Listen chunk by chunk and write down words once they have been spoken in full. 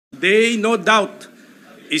they no doubt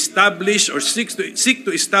establish or seek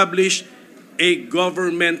to establish a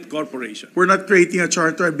government corporation. We're not creating a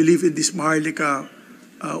charter. I believe in this Maharlika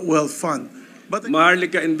Wealth Fund. But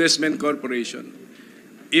Maharlika Investment Corporation.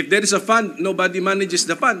 If there is a fund, nobody manages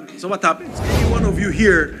the fund. So what happens? any one of you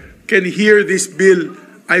here can hear this bill,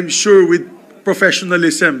 I'm sure, with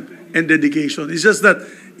professionalism and dedication. It's just that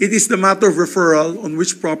it is the matter of referral on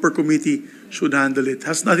which proper committee should handle it.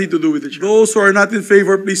 Has nothing to do with it. Those who are not in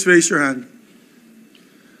favor, please raise your hand.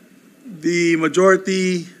 The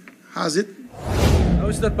majority has it. How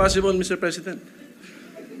is that possible, Mr. President?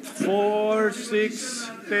 4,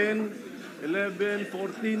 6, 10, 11,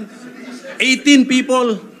 14, 18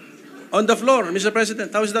 people on the floor, Mr.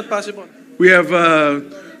 President. How is that possible? We have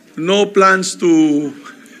no plans to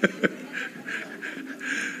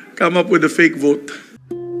come up with a fake vote.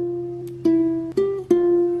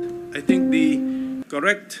 I think the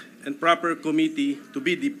correct and proper committee to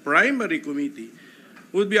be the primary committee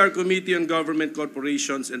would be our Committee on Government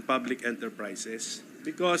Corporations and Public Enterprises,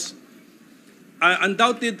 because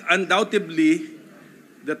undoubtedly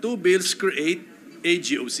the two bills create a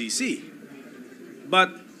GOCC.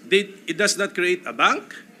 But it does not create a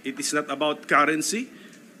bank. It is not about currency.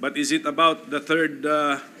 But is it about the third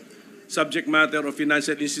subject matter of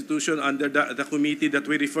financial institution under the committee that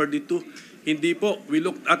we referred it to? Hindi po. We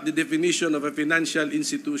looked at the definition of a financial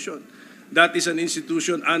institution. That is an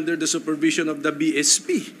institution under the supervision of the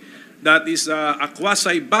BSP. That is a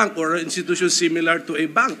quasi-bank or an institution similar to a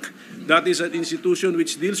bank. That is an institution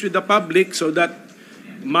which deals with the public so that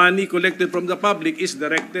money collected from the public is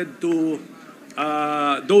directed to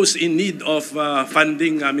those in need of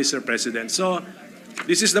funding, Mr. President. So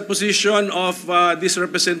this is the position of this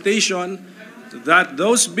representation, that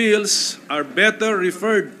those bills are better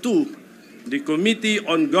referred to the Committee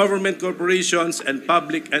on Government Corporations and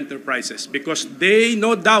Public Enterprises, because they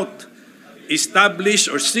no doubt establish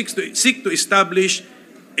or seek to establish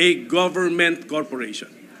a government corporation.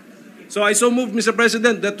 So I so move, Mr.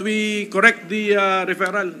 President, that we correct the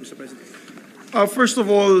referral, Mr. President. First of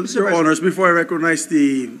all, Your Honors, before I recognize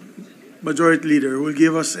the Majority Leader who will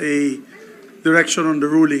give us a direction on the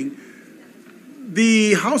ruling,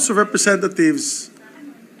 the House of Representatives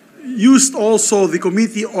used also the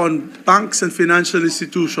Committee on Banks and Financial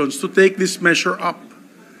Institutions to take this measure up,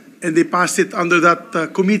 and they passed it under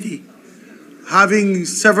that committee, having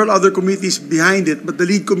several other committees behind it, but the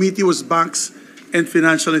lead committee was Banks and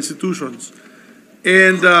Financial Institutions.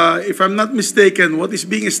 And if I'm not mistaken, what is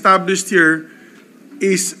being established here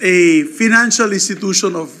is a financial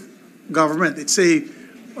institution of government. It's a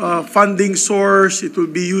funding source. It will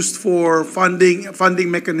be used for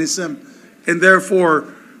funding mechanism, and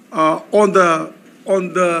therefore, on the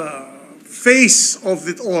face of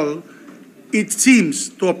it all, it seems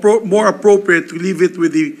to more appropriate to leave it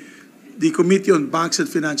with the Committee on Banks and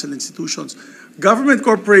Financial Institutions. Government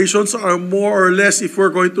corporations are more or less, if we're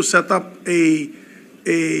going to set up a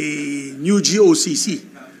new GOCC,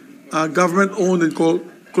 government-owned and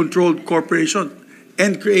controlled corporation,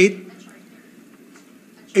 and create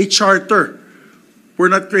a charter. We're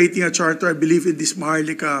not creating a charter. I believe in this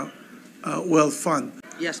Maharlika Wealth Fund.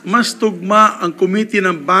 Yes, Mas tugma ang Committee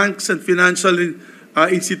ng Banks and Financial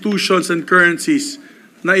Institutions and Currencies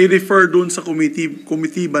na i-refer dun sa committee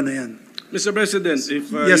ba na yan? Mr. President,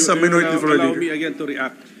 if Yes, you Minority allow Leader. me again to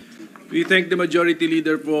react. We thank the Majority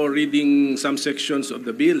Leader for reading some sections of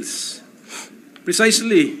the bills.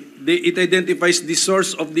 Precisely, it identifies the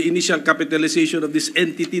source of the initial capitalization of this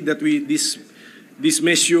entity that these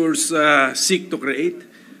measures seek to create.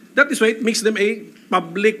 That is why it makes them a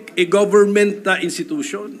government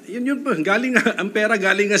institution. Yun po, ang pera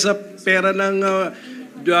galing sa pera ng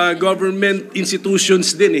government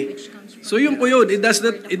institutions din eh. So yun po yun. It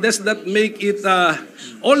does not make it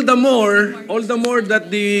all the more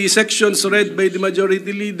that the sections read by the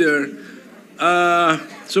Majority Leader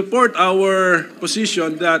support our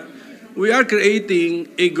position that we are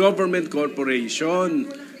creating a government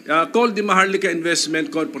corporation called the Maharlika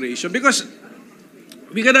Investment Corporation, because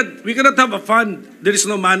we cannot have a fund. There is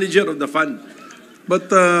no manager of the fund.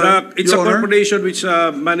 But it's a Your Honor, corporation which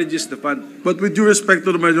manages the fund. but with due respect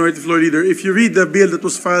to the Minority Floor Leader, if you read the bill that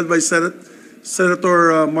was filed by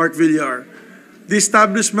Senator Mark Villar, the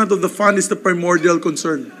establishment of the fund is the primordial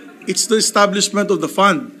concern. It's the establishment of the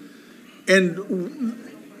fund. And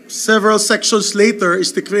several sections later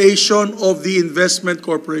is the creation of the investment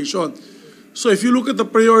corporation. So if you look at the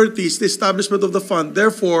priorities, the establishment of the fund,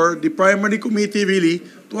 therefore, the primary committee really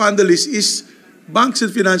to handle this is banks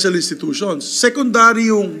and financial institutions.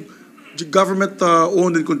 Secondary yung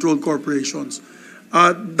government-owned and controlled corporations.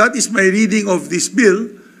 That is my reading of this bill.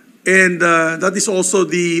 And that is also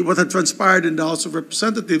what had transpired in the House of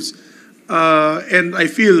Representatives. And I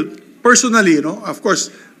feel personally, of course,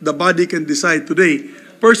 the body can decide today.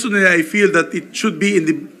 Personally, I feel that it should be in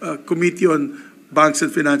the Committee on Banks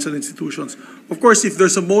and Financial Institutions. Of course, if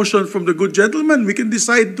there's a motion from the good gentleman, we can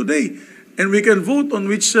decide today. And we can vote on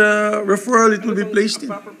which referral it will be placed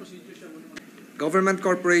in. Government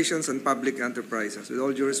corporations and public enterprises, with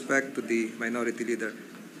all due respect to the minority leader,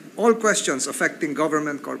 all questions affecting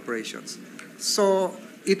government corporations. So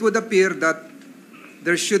it would appear that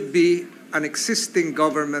there should be an existing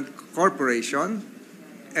government corporation,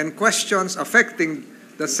 and questions affecting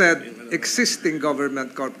the said existing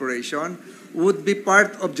government corporation would be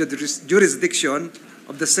part of the jurisdiction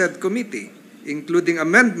of the said committee, including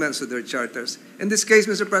amendments to their charters. In this case,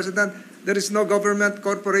 Mr. President, there is no government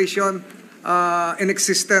corporation in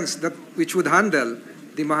existence which would handle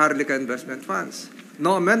the Maharlika investment funds.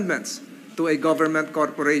 No amendments to a government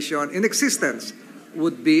corporation in existence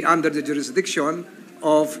would be under the jurisdiction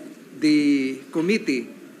of the committee.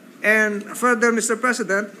 And further, Mr.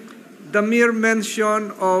 President, the mere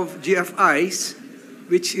mention of GFIs,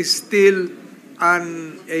 which is still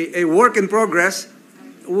a work in progress,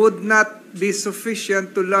 would not be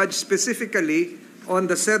sufficient to lodge specifically on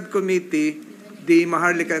the said committee the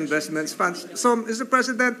Maharlika Investments Funds. So, Mr.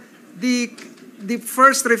 President, the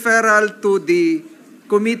first referral to the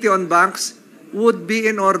Committee on Banks would be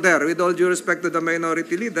in order, with all due respect to the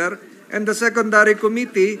minority leader, and the secondary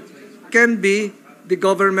committee can be the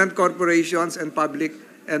government corporations and public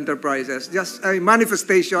enterprises. Just a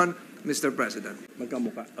manifestation, Mr. President.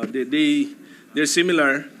 Magkamukha. They're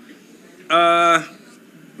similar.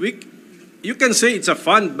 You can say it's a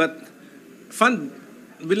fund, but fund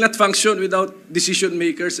will not function without decision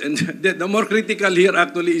makers. And the more critical here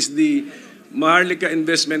actually is the Maharlika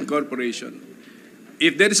Investment Corporation.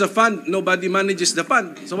 If there is a fund, nobody manages the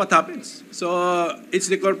fund. So what happens? So it's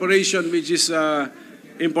the corporation which is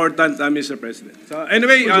important, Mr. President. So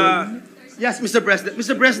anyway, yes, Mr. President.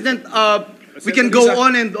 Mr. President, we can go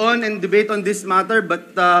on and debate on this matter, but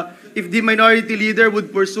if the minority leader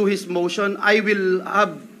would pursue his motion, I will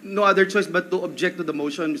have no other choice but to object to the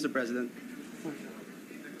motion, Mr. President.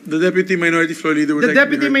 The Deputy Minority Floor Leader would The like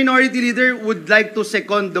Deputy Minority Leader would like to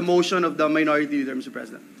second the motion of the Minority Leader, Mr.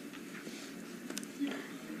 President.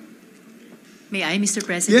 May I, Mr.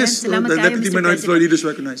 President? Yes, Salamat the kayo, Deputy Mr. Minority Floor President. Leader is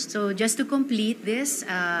recognized. So just to complete this,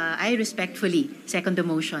 I respectfully second the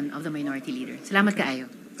motion of the Minority Leader. Salamat kayo.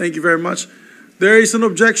 Thank you very much. There is an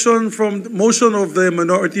objection from the motion of the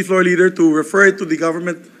Minority Floor Leader to refer it to the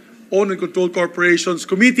Government-Owned and Controlled Corporations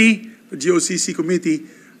Committee, the GOCC Committee,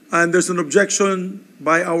 and there's an objection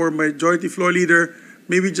by our Majority Floor Leader.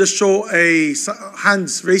 Maybe just show a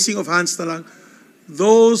raising of hands na lang.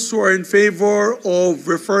 Those who are in favor of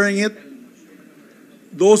referring it,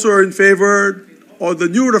 those who are in favor of the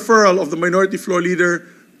new referral of the Minority Floor Leader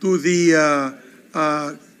to the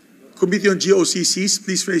Committee on GOCCs,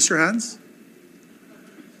 please raise your hands.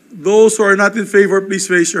 Those who are not in favor, please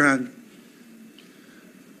raise your hand.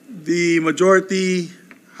 The majority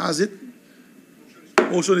has it.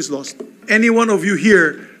 Motion is lost. Any one of you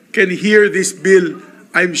here can hear this bill,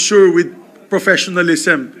 I'm sure, with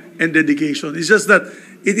professionalism and dedication. It's just that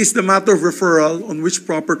it is the matter of referral on which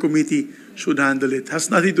proper committee should handle it.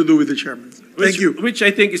 Has nothing to do with the chairman. Thank you. Which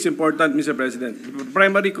I think is important, Mr. President. The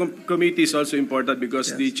primary committee is also important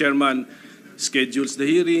because the chairman schedules the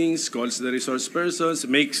hearings, calls the resource persons,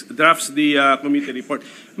 drafts the committee report.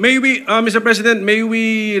 May we, Mr. President, may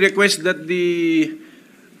we request that the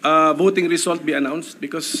voting result be announced?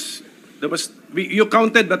 Because there was, you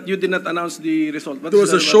counted, but you did not announce the result. There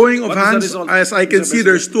was a showing of hands. As I can see,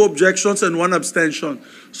 there's 2 objections and 1 abstention.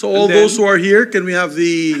 So all those who are here, can we have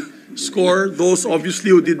the score? Those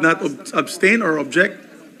obviously who did not abstain or object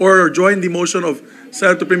or join the motion of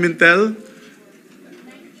Senator Pimentel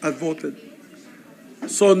have voted.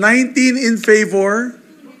 So 19 in favor,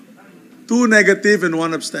 2 negative, and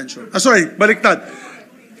 1 abstention. Sorry, baliktad.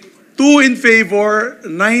 2 in favor,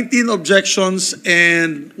 19 objections,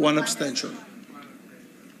 and 1 abstention.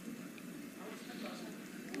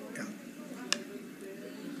 Yeah.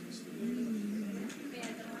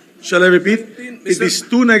 Shall I repeat? It is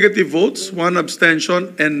 2 negative votes, 1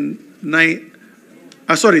 abstention, and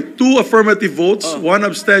 2 affirmative votes, 1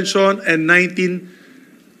 abstention, and 19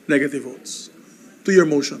 negative votes. To your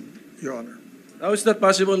motion, Your Honor. How is that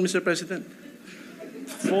possible, Mr. President?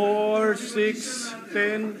 4, 6,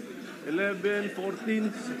 10, 11,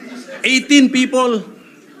 14, 18 people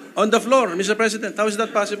on the floor, Mr. President. How is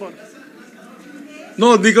that possible?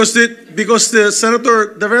 No, because the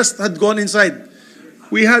senator, the rest had gone inside.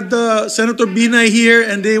 We had Senator Binay here,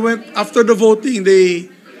 and they went after the voting. They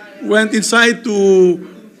went inside to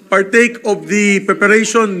partake of the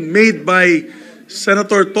preparation made by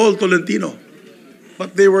Senator Tolentino,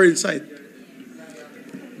 but they were inside.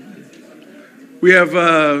 We have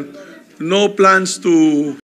no plans to